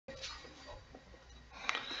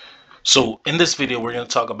So in this video, we're going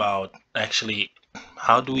to talk about actually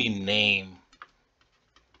how do we name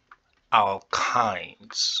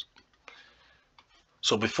alkynes.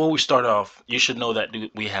 So before we start off, you should know that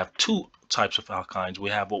we have two types of alkynes. We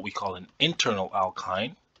have what we call an internal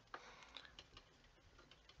alkyne,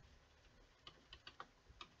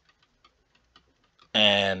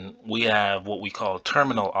 and we have what we call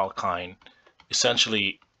terminal alkyne,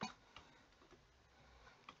 essentially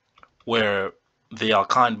where the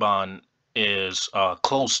alkyne bond is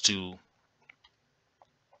close to,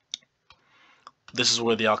 this is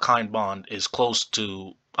where the alkyne bond is close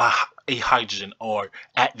to a hydrogen or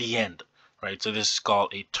at the end, right? So this is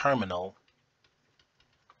called a terminal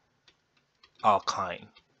alkyne.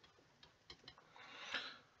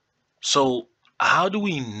 So how do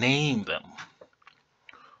we name them?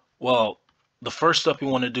 Well, the first step we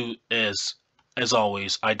want to do is, as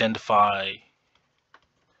always, identify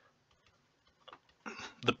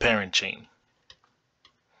the parent chain,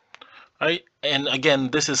 right? And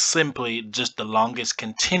again, this is simply just the longest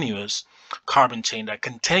continuous carbon chain that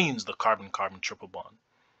contains the carbon-carbon triple bond.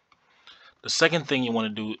 The second thing you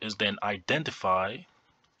want to do is then identify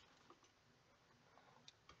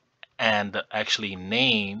and actually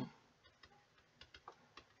name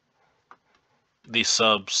the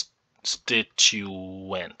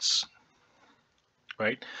substituents,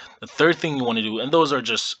 right? The third thing you want to do, and those are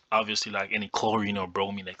just obviously like any chlorine or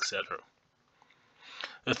bromine, etc.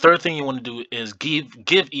 The third thing you want to do is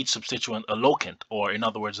give each substituent a locant, or in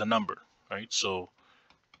other words, a number, right? So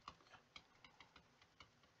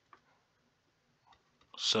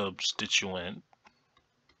substituent,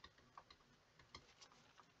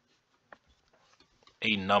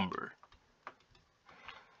 a number,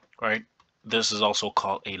 right? This is also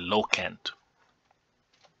called a locant.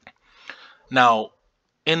 Now,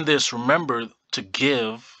 in this, remember to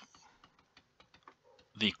give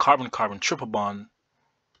the carbon-carbon triple bond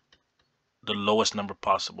the lowest number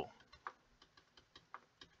possible,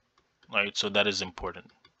 right? So that is important.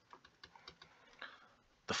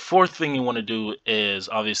 The fourth thing you want to do is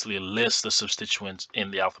obviously list the substituents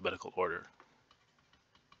in the alphabetical order.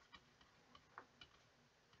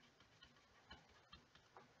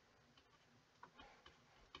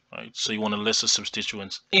 Right, so you want to list the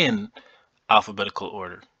substituents in alphabetical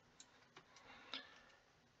order.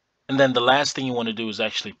 And then the last thing you want to do is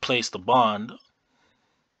actually place the bond.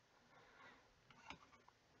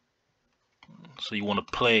 So you want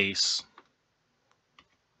to place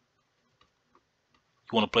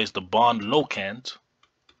the bond locant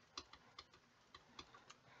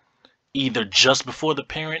either just before the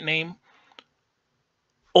parent name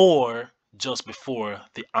or just before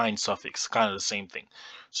the "-ine" suffix, kind of the same thing.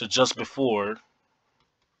 So just before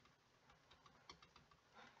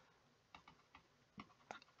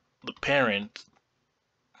the parent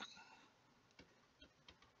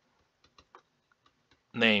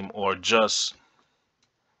name, or just,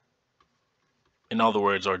 in other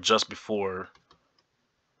words, or just before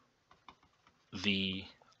the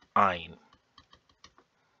 "-ine"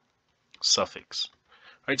 suffix.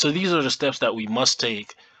 Right, so these are the steps that we must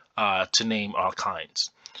take to name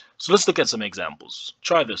alkynes. So let's look at some examples.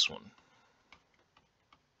 Try this one.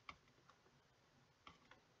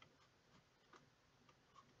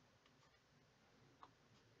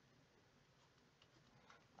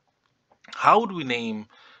 How would we name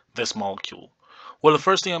this molecule? Well, the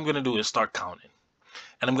first thing I'm going to do is start counting.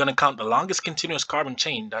 And I'm going to count the longest continuous carbon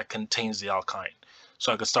chain that contains the alkyne.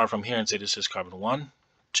 So I could start from here and say this is carbon 1,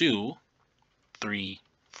 2, 3,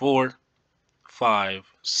 4, 5,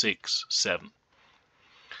 6, 7.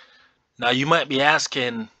 Now you might be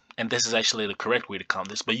asking, and this is actually the correct way to count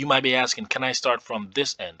this, but you might be asking, can I start from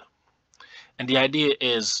this end? And the idea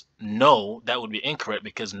is no, that would be incorrect,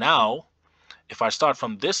 because now if I start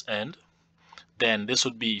from this end, then this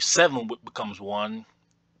would be 7 becomes 1,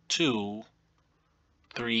 2,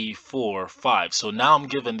 3, 4, 5. So now I'm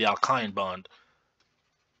giving the alkyne bond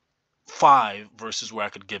 5 versus where I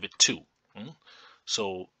could give it 2.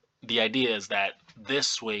 So the idea is that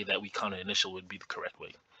this way that we counted initial would be the correct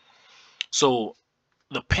way. So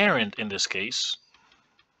the parent in this case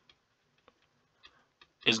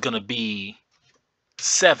is going to be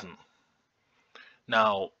 7.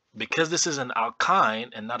 Now, because this is an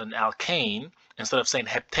alkyne and not an alkane, instead of saying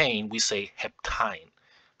heptane, we say heptyne.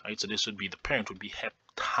 Right? So this would be, the parent would be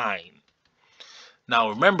heptyne. Now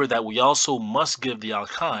remember that we also must give the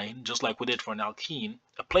alkyne, just like we did for an alkene,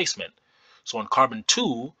 a placement. So on carbon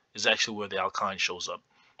 2 is actually where the alkyne shows up.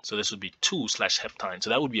 So this would be 2/heptyne. So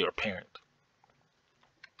that would be our parent.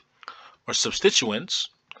 Our substituents,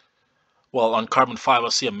 well, on carbon 5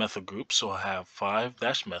 I'll see a methyl group, so I have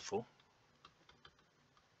 5-methyl.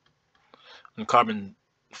 On carbon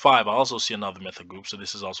 5, I also see another methyl group, so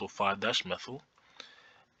this is also 5-methyl.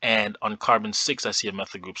 And on carbon 6, I see a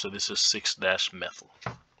methyl group, so this is 6-methyl.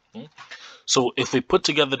 So if we put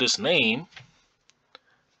together this name,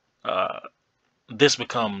 this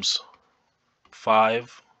becomes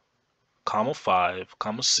 5, 5,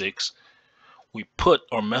 6. We put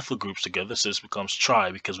our methyl groups together, so this becomes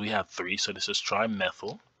tri because we have 3, so this is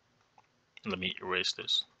trimethyl. Let me erase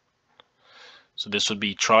this. So this would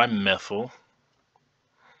be trimethyl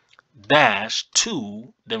dash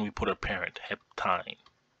 2, then we put our parent, heptine.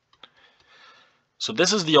 So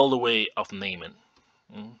this is the older way of naming.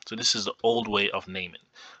 So this is the old way of naming.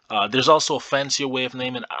 There's also a fancier way of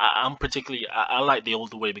naming. I like the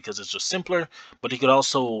older way because it's just simpler, but you could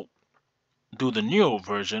also do the newer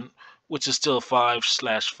version, which is still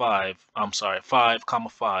 5/5. I'm sorry, 5,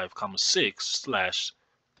 5, 6 slash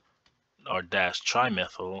or dash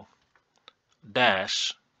trimethyl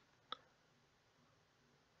dash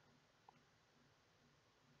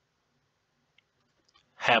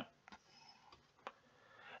hep,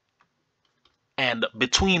 and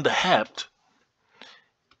between the hept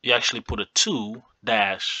you actually put a 2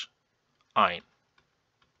 dash ine.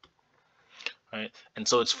 Right, and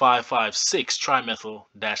so it's 5,5,6 trimethyl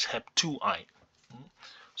dash hep 2 ine.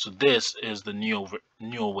 So this is the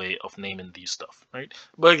newer way of naming these stuff, right?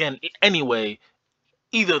 But again, anyway,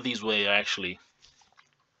 either of these ways are actually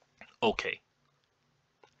okay.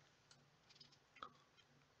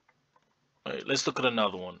 All right, let's look at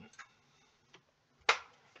another one.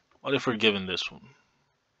 What if we're given this one?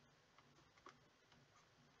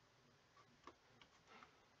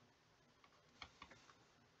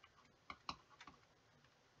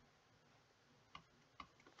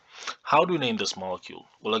 How do we name this molecule?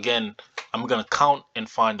 Well, again, I'm gonna count and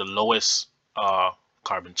find the lowest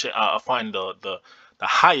carbon chain. Find the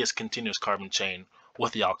highest continuous carbon chain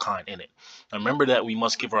with the alkyne in it. Now remember that we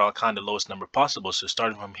must give our alkyne the lowest number possible. So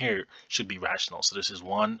starting from here should be rational. So this is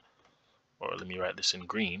 1, or let me write this in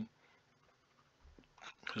green.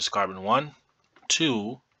 This is carbon 1,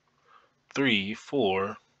 2, 3,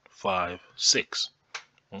 4, 5, 6.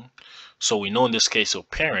 So we know in this case, so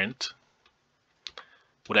parent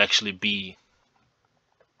would actually be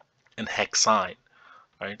an hexine,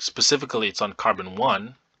 right? Specifically, it's on carbon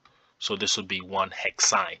 1, so this would be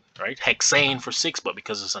 1-hexine, right? Hexane for 6, but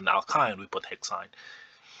because it's an alkyne, we put hexine.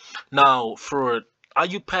 Now, for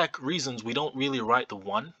IUPAC reasons, we don't really write the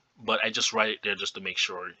 1, but I just write it there just to make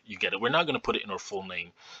sure you get it. We're not going to put it in our full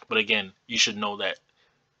name, but again, you should know that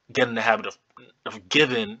get in the habit of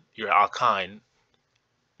giving your alkyne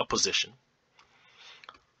a position.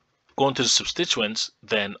 Going to the substituents,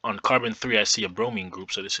 then on carbon 3 I see a bromine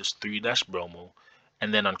group, so this is 3-bromo,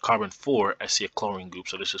 and then on carbon 4 I see a chlorine group,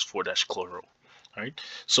 so this is 4-chloro. All right,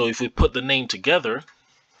 so if we put the name together,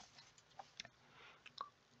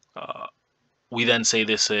 we then say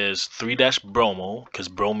this is 3-bromo, because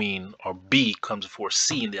bromine or B comes before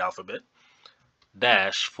C in the alphabet,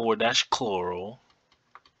 dash 4-chloro,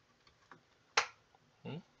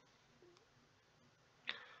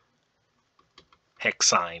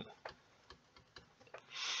 hexine.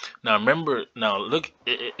 Now remember, now look,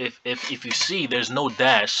 if you see there's no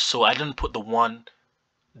dash, so I didn't put the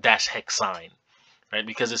 1-hexine, right?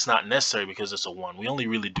 Because it's not necessary because it's a 1. We only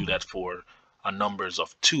really do that for numbers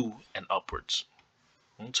of 2 and upwards.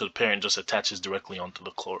 So the parent just attaches directly onto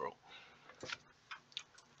the chloro.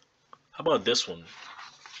 How about this one?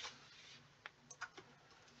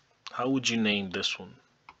 How would you name this one?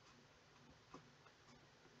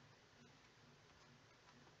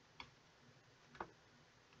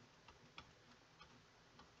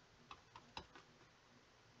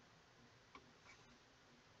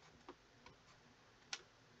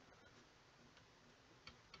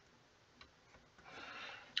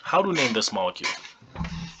 How to name this molecule?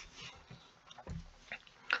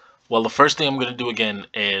 Well, the first thing I'm going to do again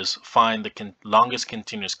is find the longest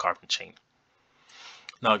continuous carbon chain.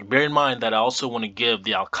 Now, bear in mind that I also want to give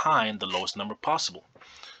the alkyne the lowest number possible.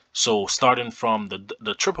 So starting from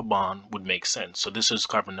the triple bond would make sense. So this is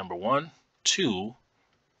carbon number 1, 2,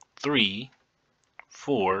 3,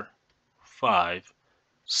 4, 5,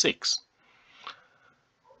 6.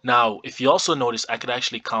 Now, if you also notice, I could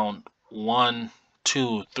actually count 1,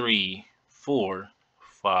 2, 3, 4,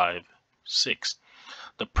 5, 6.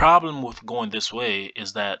 The problem with going this way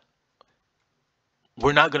is that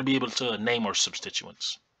we're not going to be able to name our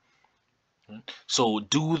substituents. So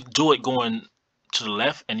do it going to the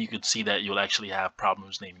left, and you could see that you'll actually have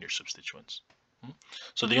problems naming your substituents.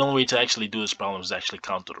 So the only way to actually do this problem is actually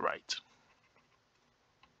count to the right.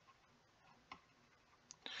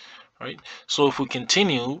 All right. So if we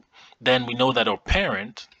continue, then we know that our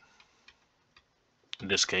parent in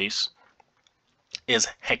this case, is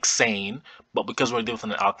hexane, but because we're dealing with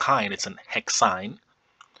an alkyne, it's an hexine.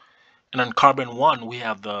 And on carbon 1, we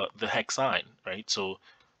have the hexine, right? So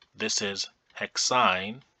this is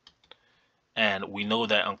hexine, and we know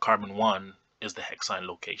that on carbon 1 is the hexine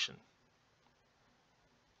location.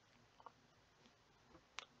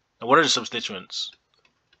 Now, what are the substituents?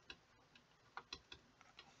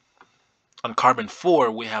 On carbon 4,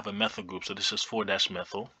 we have a methyl group, so this is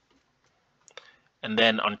 4-methyl. And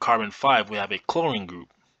then on carbon 5, we have a chlorine group,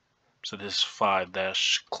 so this is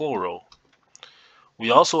 5-chloro. We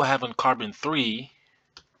also have on carbon 3,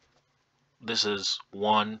 this is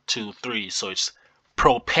 1, 2, 3, so it's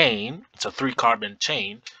propane. It's a 3-carbon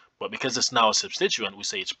chain, but because it's now a substituent, we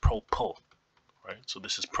say it's propyl, right? So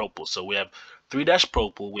this is propyl. So we have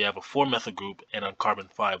 3-propyl, we have a 4-methyl group, and on carbon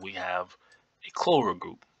 5, we have a chloro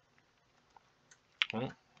group.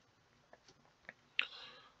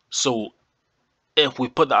 So if we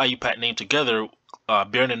put the IUPAC name together,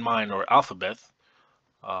 bearing in mind our alphabet,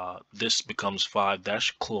 this becomes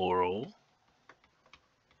 5-chloro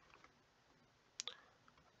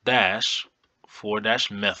dash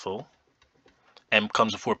 4-methyl, M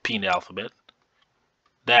comes before P in the alphabet,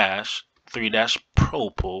 dash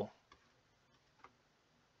 3-propyl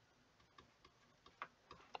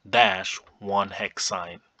dash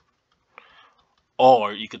 1-hexine.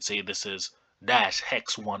 Or you could say this is dash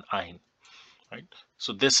hex 1-ine, right?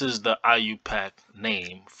 So this is the IUPAC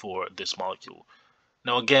name for this molecule.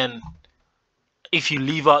 Now again, if you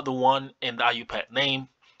leave out the 1 in the IUPAC name,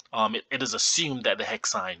 it is assumed that the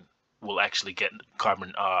hexine will actually get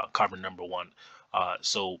carbon number 1.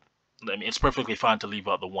 So I mean, it's perfectly fine to leave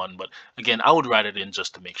out the 1, but again, I would write it in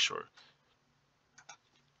just to make sure.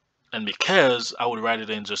 And because I would write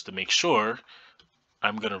it in just to make sure,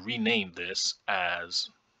 I'm going to rename this as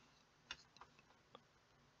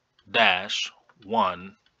dash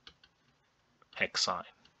 1-hexine,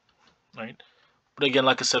 right? But again,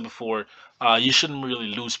 like I said before, you shouldn't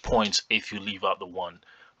really lose points if you leave out the 1,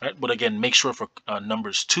 right? But again, make sure for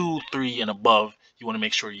numbers 2, 3, and above, you want to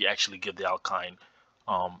make sure you actually give the alkyne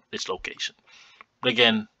its location. But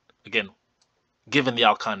again, given the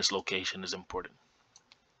alkyne its location is important.